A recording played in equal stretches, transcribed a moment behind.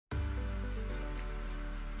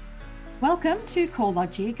Welcome to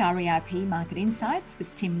CoreLogic REIP Market Insights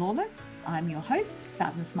with Tim Lawless. I'm your host,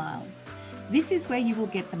 Sadhna Smiles. This is where you will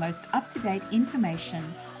get the most up-to-date information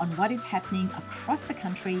on what is happening across the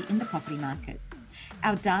country in the property market.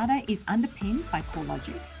 Our data is underpinned by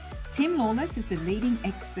CoreLogic. Tim Lawless is the leading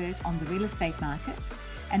expert on the real estate market,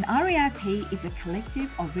 and REIP is a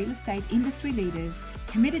collective of real estate industry leaders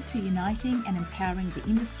committed to uniting and empowering the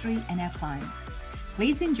industry and our clients.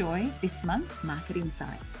 Please enjoy this month's Market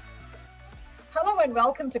Insights. Hello and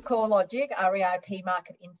welcome to CoreLogic REIP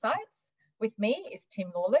Market Insights. With me is Tim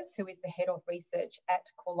Lawless, who is the Head of Research at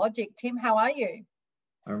CoreLogic. Tim, how are you?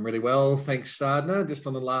 I'm really well, thanks, Sadhna. Just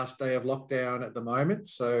on the last day of lockdown at the moment.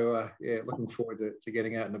 So, looking forward to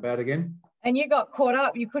getting out and about again. And you got caught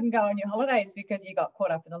up. You couldn't go on your holidays because you got caught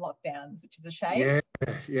up in the lockdowns, which is a shame.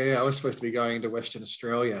 Yeah. I was supposed to be going to Western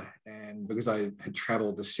Australia, and because I had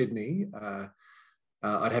travelled to Sydney,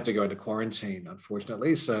 I'd have to go into quarantine,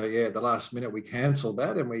 unfortunately. So, at the last minute, we cancelled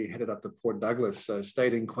that and we headed up to Port Douglas,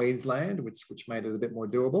 stayed in Queensland, which made it a bit more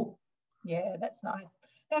doable. Yeah, that's nice.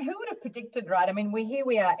 Now, who would have predicted, right? I mean,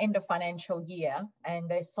 we are end of financial year and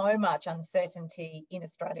there's so much uncertainty in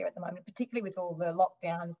Australia at the moment, particularly with all the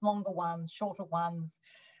lockdowns, longer ones, shorter ones.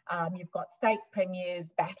 You've got state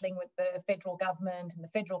premiers battling with the federal government and the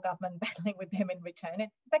federal government battling with them in return.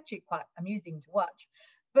 It's actually quite amusing to watch.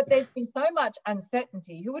 But there's been so much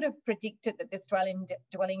uncertainty. Who would have predicted that the Australian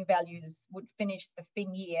dwelling values would finish the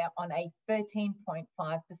fin year on a 13.5%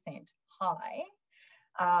 high?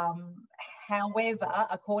 However,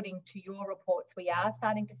 according to your reports, we are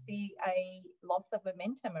starting to see a loss of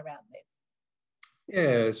momentum around this.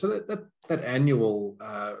 Yeah, so that annual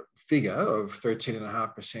figure of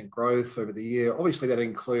 13.5% growth over the year, obviously that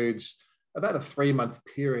includes about a 3-month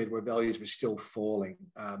period where values were still falling,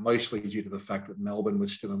 mostly due to the fact that Melbourne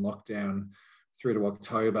was still in lockdown through to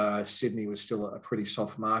October. Sydney was still a pretty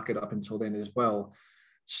soft market up until then as well.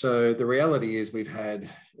 So the reality is we've had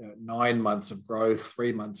 9 months of growth,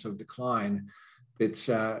 3 months of decline. It's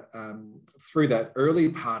through that early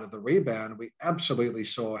part of the rebound, we absolutely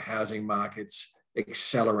saw housing markets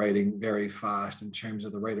accelerating very fast in terms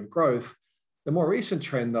of the rate of growth. The more recent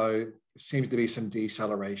trend, though, seems to be some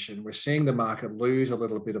deceleration. We're seeing the market lose a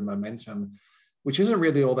little bit of momentum, which isn't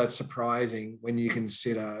really all that surprising when you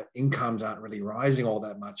consider incomes aren't really rising all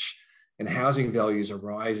that much and housing values are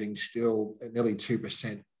rising still at nearly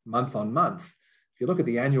 2% month on month. If you look at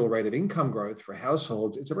the annual rate of income growth for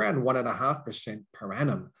households, it's around 1.5% per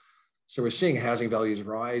annum. So we're seeing housing values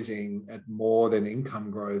rising at more than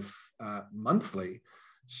income growth monthly.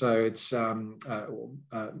 So it's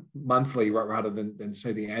monthly rather than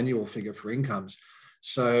say the annual figure for incomes.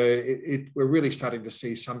 So we're really starting to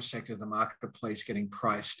see some sectors of the marketplace getting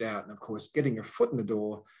priced out. And of course, getting your foot in the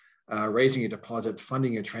door, raising your deposit,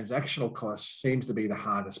 funding your transactional costs seems to be the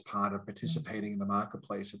hardest part of participating in the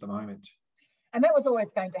marketplace at the moment. And that was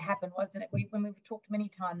always going to happen, wasn't it? When we've talked many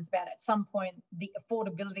times about at some point, the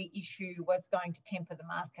affordability issue was going to temper the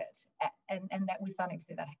market. And that we're starting to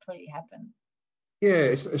see that clearly happen. Yeah,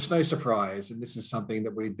 it's no surprise. And this is something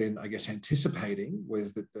that we've been, I guess, anticipating,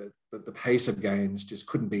 was that the pace of gains just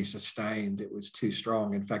couldn't be sustained. It was too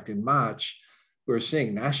strong. In fact, in March, we were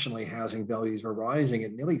seeing nationally housing values were rising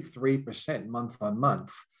at nearly 3% month on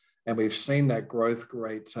month. And we've seen that growth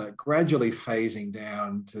rate gradually phasing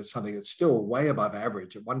down to something that's still way above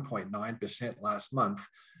average at 1.9% last month,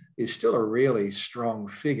 is still a really strong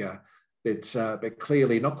figure. But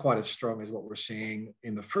clearly not quite as strong as what we're seeing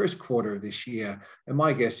in the first quarter of this year. And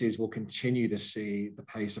my guess is we'll continue to see the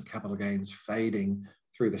pace of capital gains fading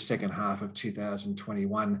through the second half of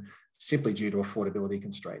 2021, simply due to affordability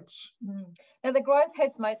constraints. Now, the growth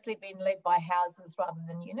has mostly been led by houses rather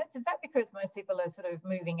than units. Is that because most people are sort of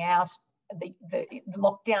moving out? The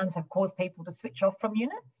lockdowns have caused people to switch off from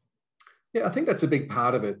units? Yeah, I think that's a big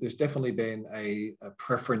part of it. There's definitely been a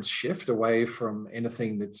preference shift away from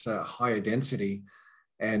anything that's higher density,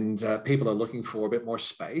 and people are looking for a bit more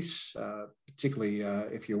space, particularly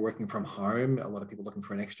if you're working from home. A lot of people are looking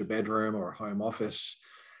for an extra bedroom or a home office.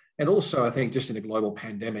 And also, I think just in a global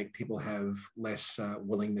pandemic, people have less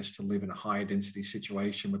willingness to live in a higher density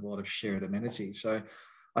situation with a lot of shared amenities. So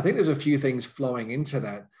I think there's a few things flowing into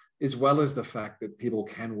that, as well as the fact that people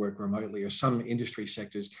can work remotely, or some industry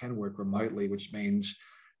sectors can work remotely, which means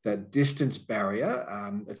that distance barrier,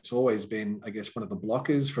 it's always been, I guess, one of the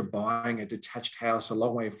blockers for buying a detached house a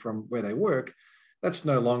long way from where they work. That's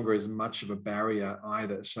no longer as much of a barrier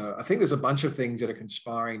either. So I think there's a bunch of things that are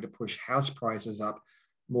conspiring to push house prices up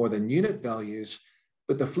more than unit values.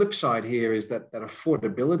 But the flip side here is that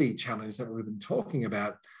affordability challenge that we've been talking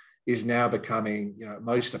about is now becoming,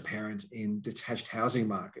 most apparent in detached housing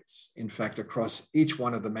markets. In fact, across each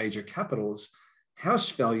one of the major capitals,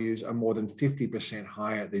 house values are more than 50%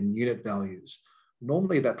 higher than unit values.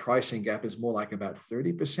 Normally, that pricing gap is more like about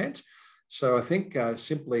 30%. So I think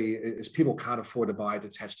simply as people can't afford to buy a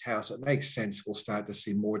detached house, it makes sense we'll start to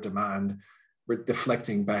see more demand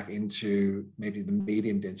deflecting back into maybe the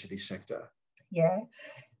medium density sector. Yeah.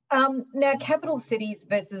 Now, capital cities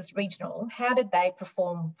versus regional, how did they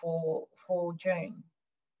perform for June?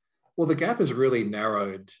 Well, the gap has really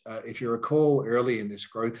narrowed. If you recall, early in this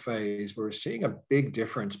growth phase, we were seeing a big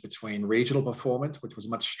difference between regional performance, which was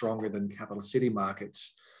much stronger than capital city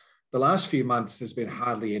markets. The last few months, there's been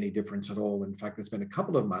hardly any difference at all. In fact, there's been a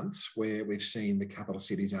couple of months where we've seen the capital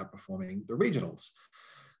cities outperforming the regionals.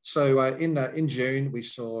 So in June, we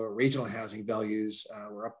saw regional housing values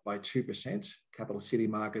were up by 2%. Capital city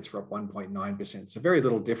markets were up 1.9%. So very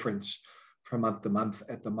little difference from month to month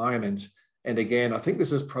at the moment. And again, I think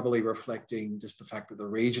this is probably reflecting just the fact that the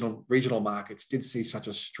regional markets did see such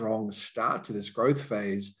a strong start to this growth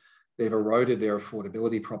phase. They've eroded their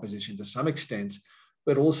affordability proposition to some extent,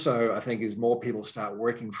 but also I think as more people start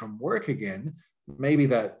working from work again, maybe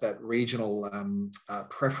that regional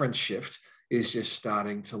preference shift is just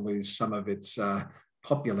starting to lose some of its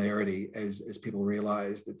popularity as people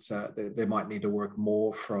realize that they might need to work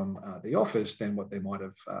more from the office than what they might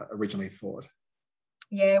have originally thought.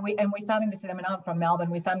 Yeah, we're starting to see that. I mean, I'm from Melbourne.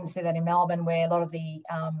 We're starting to see that in Melbourne, where a lot of the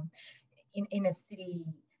inner city,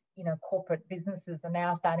 corporate businesses are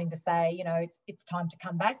now starting to say, it's time to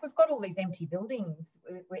come back. We've got all these empty buildings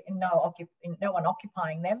and no one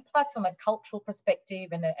occupying them. Plus, from a cultural perspective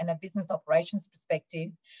and a business operations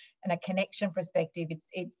perspective and a connection perspective,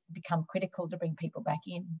 it's become critical to bring people back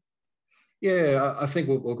in. Yeah, I think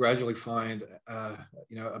we'll gradually find,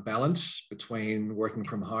 a balance between working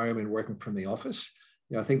from home and working from the office.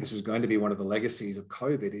 I think this is going to be one of the legacies of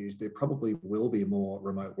COVID is there probably will be more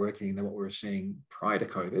remote working than what we were seeing prior to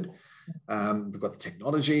COVID. We've got the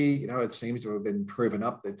technology, it seems to have been proven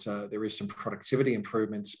up that there is some productivity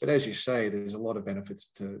improvements, but as you say, there's a lot of benefits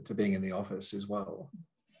to being in the office as well.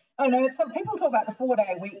 Oh no, some people talk about the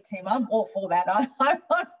 4-day week, Tim. I'm all for that. I'm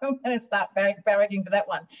going to start barraging for that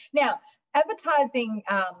one. Now, advertising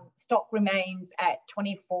stock remains at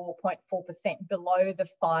 24.4% below the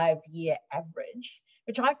 5-year average,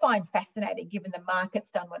 which I find fascinating given the market's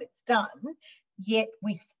done what it's done, yet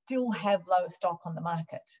we still have low stock on the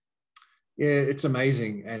market. Yeah, it's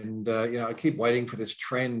amazing. And, I keep waiting for this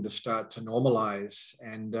trend to start to normalize.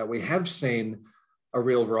 And we have seen a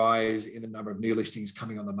real rise in the number of new listings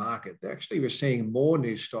coming on the market. Actually, we're seeing more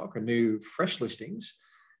new stock or new fresh listings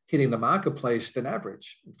hitting the marketplace than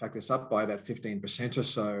average. In fact, it's up by about 15% or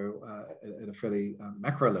so at a fairly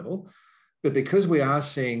macro level. But because we are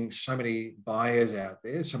seeing so many buyers out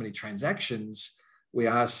there, so many transactions, we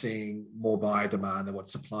are seeing more buyer demand than what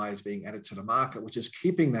supply is being added to the market, which is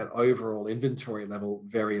keeping that overall inventory level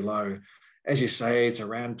very low. As you say, it's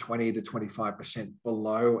around 20 to 25%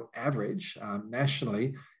 below average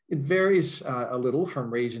nationally. It varies a little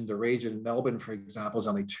from region to region. Melbourne, for example, is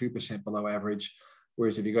only 2% below average,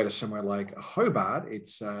 whereas if you go to somewhere like Hobart,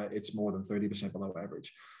 it's more than 30% below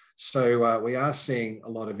average. So we are seeing a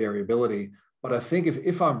lot of variability. But I think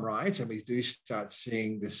if I'm right, and we do start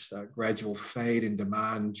seeing this gradual fade in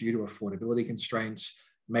demand due to affordability constraints,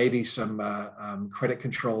 maybe some credit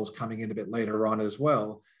controls coming in a bit later on as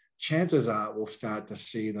well, chances are we'll start to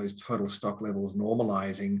see those total stock levels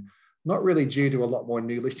normalizing, not really due to a lot more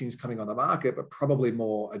new listings coming on the market, but probably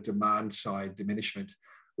more a demand side diminishment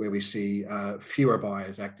where we see fewer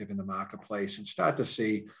buyers active in the marketplace and start to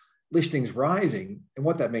see listings rising. And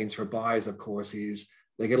what that means for buyers, of course, is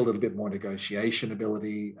they get a little bit more negotiation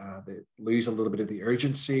ability, they lose a little bit of the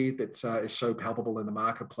urgency that is so palpable in the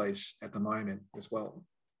marketplace at the moment as well.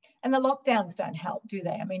 And the lockdowns don't help, do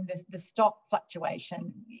they? I mean, the stock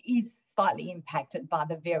fluctuation is slightly impacted by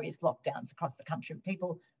the various lockdowns across the country,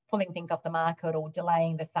 people pulling things off the market or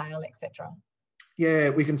delaying the sale, etc. Yeah,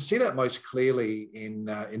 we can see that most clearly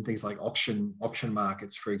in things like auction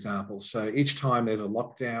markets, for example. So each time there's a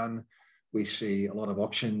lockdown, we see a lot of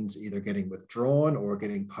auctions either getting withdrawn or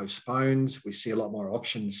getting postponed. We see a lot more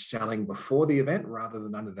auctions selling before the event rather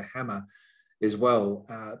than under the hammer as well.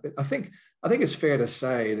 But I think it's fair to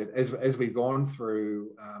say that as we've gone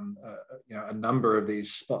through a number of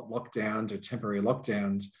these spot lockdowns or temporary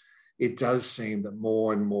lockdowns, it does seem that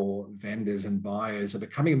more and more vendors and buyers are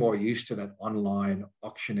becoming more used to that online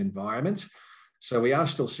auction environment. So we are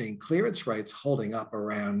still seeing clearance rates holding up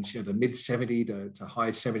around the mid 70 to high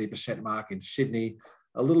 70% mark in Sydney,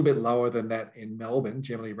 a little bit lower than that in Melbourne,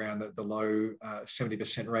 generally around the low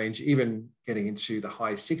 70% range, even getting into the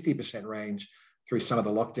high 60% range through some of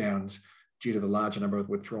the lockdowns due to the larger number of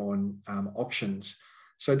withdrawn auctions.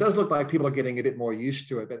 So it does look like people are getting a bit more used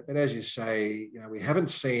to it. But as you say, we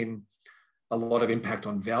haven't seen a lot of impact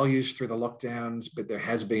on values through the lockdowns, but there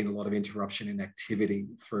has been a lot of interruption in activity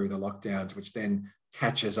through the lockdowns, which then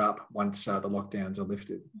catches up once the lockdowns are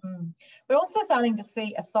lifted. We're also starting to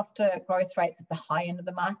see a softer growth rates at the high end of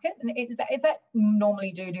the market. And is that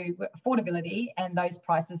normally due to affordability and those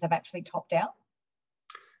prices have actually topped out?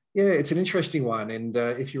 Yeah, it's an interesting one. And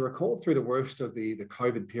if you recall through the worst of the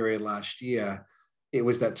COVID period last year, it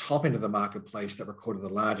was that top end of the marketplace that recorded the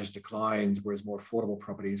largest declines, whereas more affordable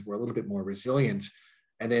properties were a little bit more resilient.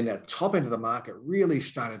 And then that top end of the market really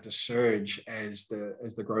started to surge as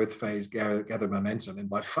the growth phase gathered momentum. And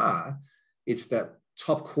by far, it's that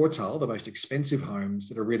top quartile, the most expensive homes,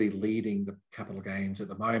 that are really leading the capital gains at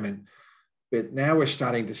the moment. But now we're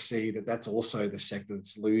starting to see that that's also the sector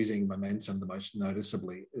that's losing momentum the most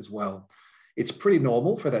noticeably as well. It's pretty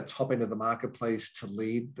normal for that top end of the marketplace to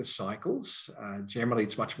lead the cycles. Generally,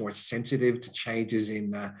 it's much more sensitive to changes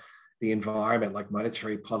in the environment, like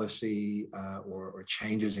monetary policy or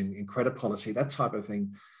changes in credit policy, that type of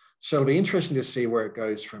thing. So it'll be interesting to see where it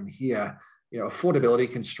goes from here.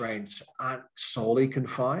 Affordability constraints aren't solely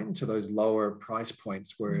confined to those lower price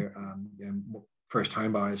points where first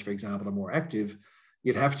home buyers, for example, are more active.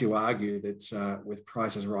 You'd have to argue that with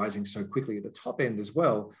prices rising so quickly at the top end as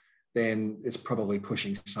well, then it's probably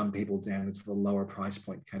pushing some people down into the lower price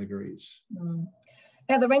point categories.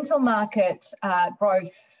 Now, the rental market growth,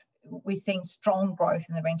 we're seeing strong growth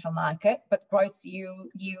in the rental market, but gross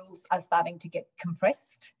yields are starting to get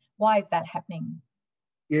compressed. Why is that happening?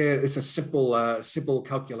 Yeah, it's a simple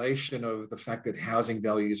calculation of the fact that housing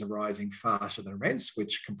values are rising faster than rents,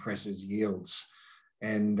 which compresses yields.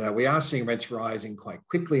 And we are seeing rents rising quite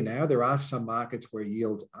quickly now. There are some markets where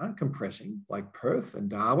yields aren't compressing, like Perth and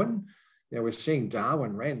Darwin. We're seeing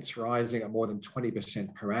Darwin rents rising at more than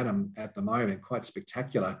 20% per annum at the moment, quite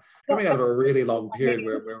spectacular. Coming out of a really long period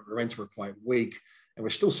where rents were quite weak, and we're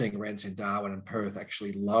still seeing rents in Darwin and Perth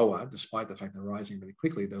actually lower, despite the fact they're rising really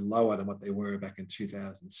quickly. They're lower than what they were back in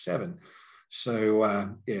 2007. So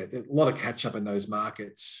a lot of catch up in those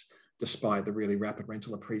markets, despite the really rapid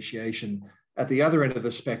rental appreciation. At the other end of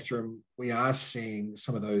the spectrum, we are seeing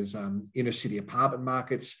some of those inner city apartment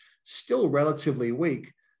markets still relatively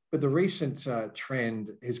weak, but the recent trend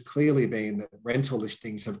has clearly been that rental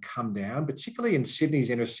listings have come down, particularly in Sydney's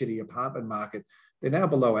inner city apartment market. They're now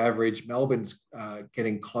below average. Melbourne's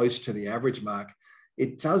getting close to the average mark.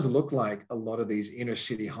 It does look like a lot of these inner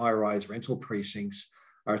city high-rise rental precincts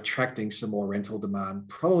are attracting some more rental demand,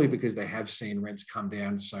 probably because they have seen rents come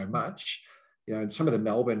down so much. In some of the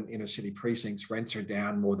Melbourne inner city precincts, rents are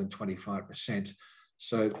down more than 25%.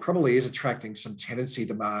 So it probably is attracting some tenancy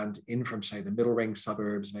demand in from, say, the middle ring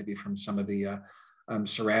suburbs, maybe from some of the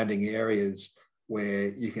surrounding areas where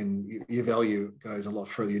your value goes a lot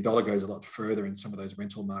further, your dollar goes a lot further in some of those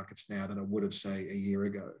rental markets now than it would have, say, a year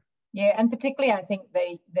ago. Yeah, and particularly I think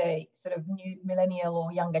the sort of new millennial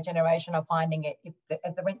or younger generation are finding it,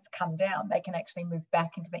 as the rents come down, they can actually move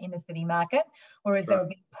back into the inner city market, whereas they were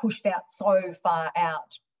being pushed out so far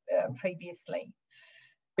out previously.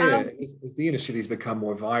 Yeah, as the inner cities become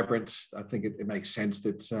more vibrant, I think it makes sense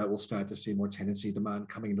that we'll start to see more tenancy demand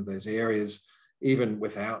coming into those areas, even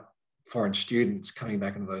without foreign students coming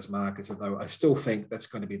back into those markets, although I still think that's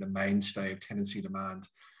going to be the mainstay of tenancy demand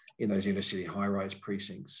in those inner city high-rise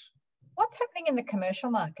precincts. What's happening in the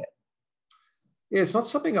commercial market? Yeah, it's not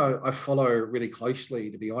something I follow really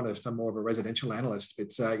closely, to be honest. I'm more of a residential analyst, but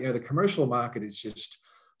the commercial market is just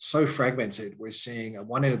so fragmented. We're seeing at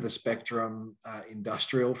one end of the spectrum,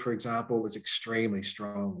 industrial, for example, is extremely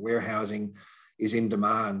strong. Warehousing is in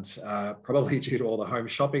demand, probably due to all the home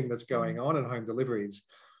shopping that's going on and home deliveries.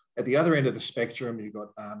 At the other end of the spectrum, you've got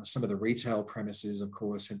some of the retail premises, of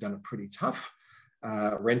course, have done it pretty tough.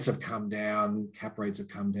 Rents have come down, cap rates have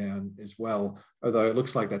come down as well, although it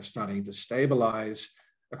looks like that's starting to stabilize.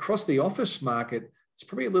 Across the office market, it's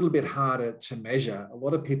probably a little bit harder to measure. A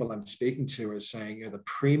lot of people I'm speaking to are saying the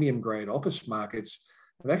premium grade office markets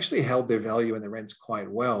have actually held their value and the rents quite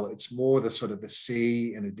well. It's more the sort of the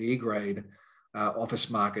C and the D grade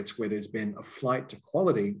office markets where there's been a flight to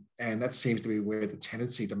quality, and that seems to be where the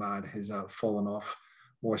tenancy demand has fallen off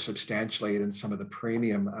more substantially than some of the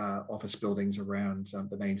premium office buildings around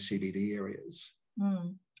the main CBD areas.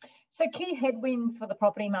 So key headwinds for the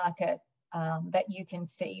property market that you can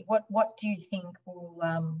see, what do you think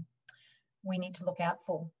we need to look out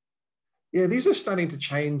for? Yeah, these are starting to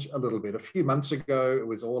change a little bit. A few months ago, it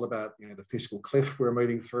was all about the fiscal cliff we were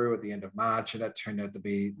moving through at the end of March, and that turned out to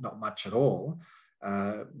be not much at all.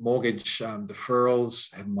 Mortgage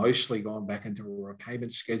deferrals have mostly gone back into a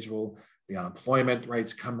repayment schedule. The unemployment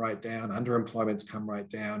rates come right down, underemployment's come right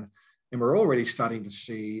down, and we're already starting to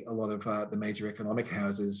see a lot of the major economic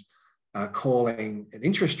houses calling an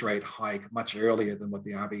interest rate hike much earlier than what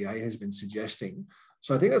the RBA has been suggesting.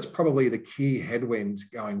 So I think that's probably the key headwind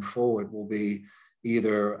going forward will be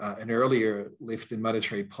either an earlier lift in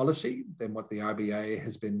monetary policy than what the RBA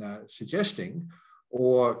has been suggesting,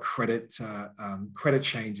 or credit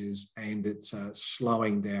changes aimed at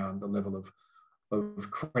slowing down the level of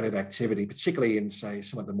credit activity, particularly in, say,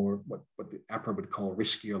 some of the more what the APRA would call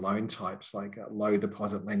riskier loan types, like low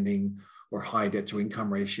deposit lending or high debt to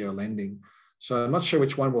income ratio lending. So I'm not sure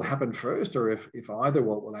which one will happen first, or if either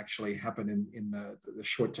will actually happen in the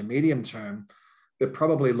short to medium term. They're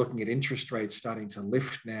probably looking at interest rates starting to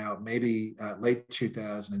lift now, maybe late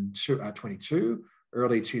 2022,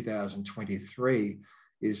 early 2023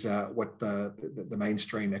 is what the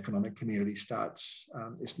mainstream economic community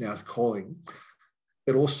is now calling.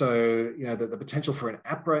 But also, the potential for an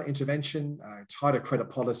APRA intervention, tighter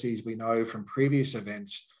credit policies, we know from previous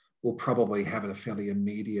events, will probably have a fairly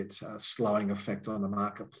immediate slowing effect on the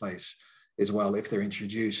marketplace as well if they're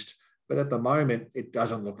introduced. But at the moment, it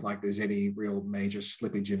doesn't look like there's any real major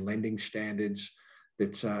slippage in lending standards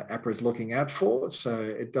that APRA is looking out for. So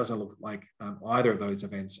it doesn't look like either of those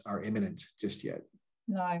events are imminent just yet.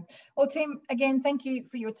 No. Well, Tim, again, thank you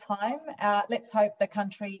for your time. Let's hope the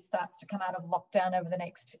country starts to come out of lockdown over the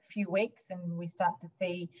next few weeks and we start to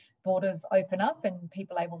see borders open up and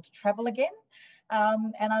people able to travel again.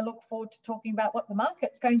 And I look forward to talking about what the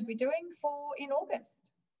market's going to be doing in August.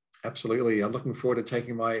 Absolutely. I'm looking forward to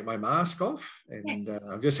taking my mask off, and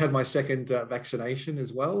I've just had my second vaccination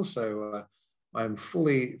as well. So I'm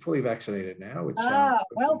fully vaccinated now. Which,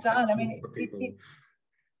 well done. I mean,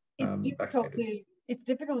 it's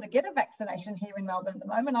difficult to get a vaccination here in Melbourne at the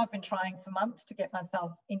moment. I've been trying for months to get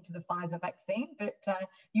myself into the Pfizer vaccine, but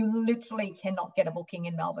you literally cannot get a booking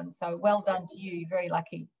in Melbourne. So well done to you. You're very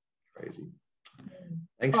lucky. Crazy.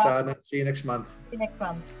 Thanks, Sadhna. See you next month. See you next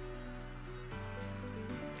month.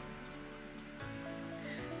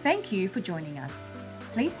 Thank you for joining us.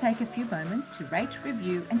 Please take a few moments to rate,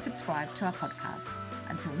 review, and subscribe to our podcast.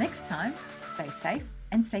 Until next time, stay safe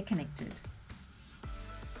and stay connected.